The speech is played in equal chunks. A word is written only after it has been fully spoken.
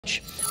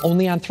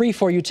Only on 3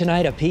 for you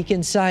tonight, a peek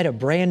inside a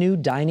brand new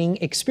dining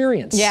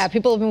experience. Yeah,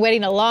 people have been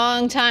waiting a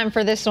long time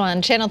for this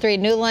one. Channel 3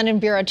 New London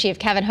Bureau Chief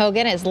Kevin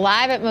Hogan is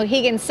live at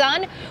Mohegan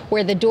Sun,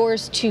 where the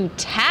doors to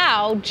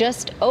TAO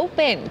just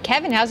opened.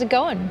 Kevin, how's it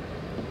going?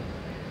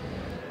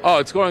 Oh,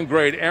 it's going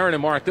great. Aaron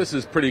and Mark, this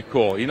is pretty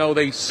cool. You know,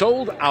 they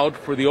sold out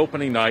for the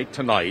opening night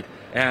tonight,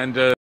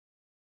 and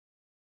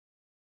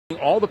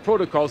all the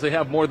protocols, they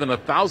have more than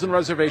 1,000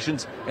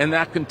 reservations, and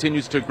that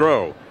continues to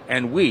grow.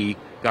 And we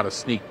got a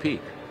sneak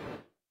peek.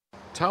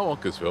 TAO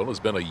Uncasville has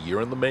been a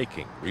year in the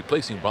making,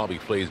 replacing Bobby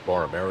Flay's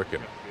Bar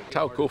American.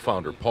 TAO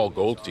co-founder Paul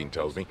Goldstein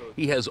tells me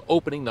he has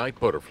opening night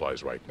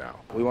butterflies right now.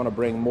 We want to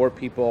bring more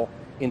people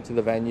into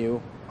the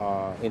venue,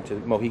 into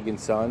Mohegan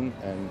Sun,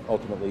 and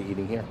ultimately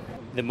eating here.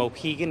 The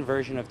Mohegan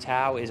version of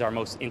TAO is our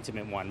most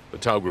intimate one. The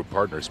TAO Group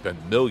partners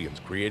spent millions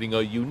creating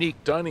a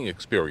unique dining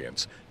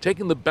experience,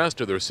 taking the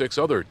best of their 6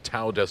 other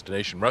TAO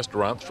destination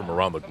restaurants from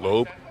around the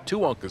globe to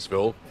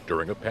Uncasville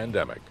during a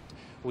pandemic.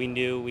 We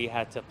knew we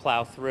had to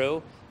plow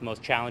through the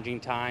most challenging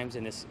times,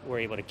 and we're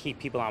able to keep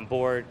people on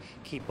board,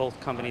 keep both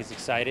companies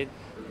excited.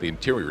 The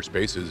interior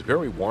space is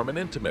very warm and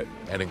intimate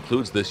and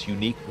includes this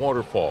unique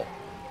waterfall.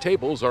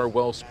 Tables are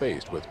well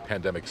spaced with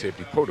pandemic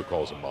safety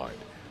protocols in mind.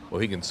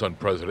 Mohegan Sun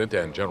President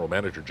and General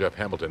Manager Jeff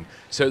Hamilton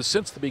says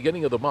since the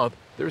beginning of the month,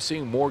 they're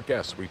seeing more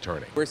guests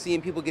returning. We're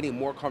seeing people getting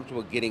more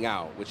comfortable getting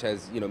out, which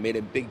has, made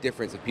a big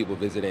difference of people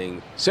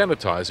visiting.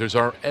 Sanitizers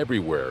are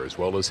everywhere, as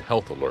well as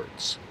health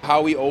alerts.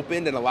 How we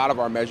opened, and a lot of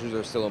our measures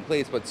are still in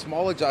place, but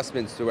small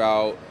adjustments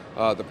throughout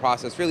the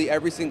process, really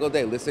every single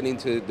day, listening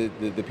to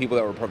the people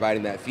that were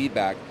providing that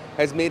feedback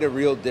has made a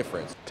real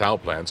difference. TAO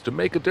plans to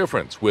make a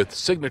difference with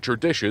signature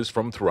dishes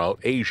from throughout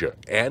Asia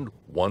and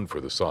one for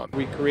the sun.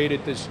 We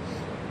created this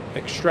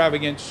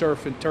extravagant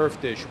surf and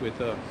turf dish with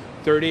a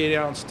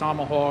 38-ounce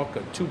tomahawk, a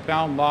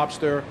 2-pound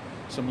lobster,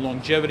 some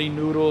longevity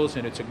noodles,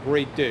 and it's a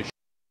great dish.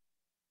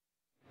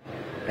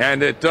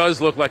 And it does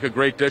look like a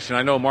great dish, and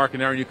I know Mark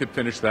and Aaron, you could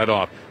finish that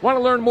off. Want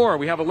to learn more?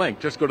 We have a link.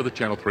 Just go to the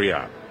Channel 3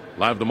 app.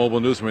 Live the mobile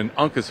newsroom in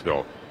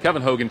Uncasville,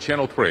 Kevin Hogan,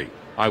 Channel 3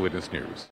 Eyewitness News.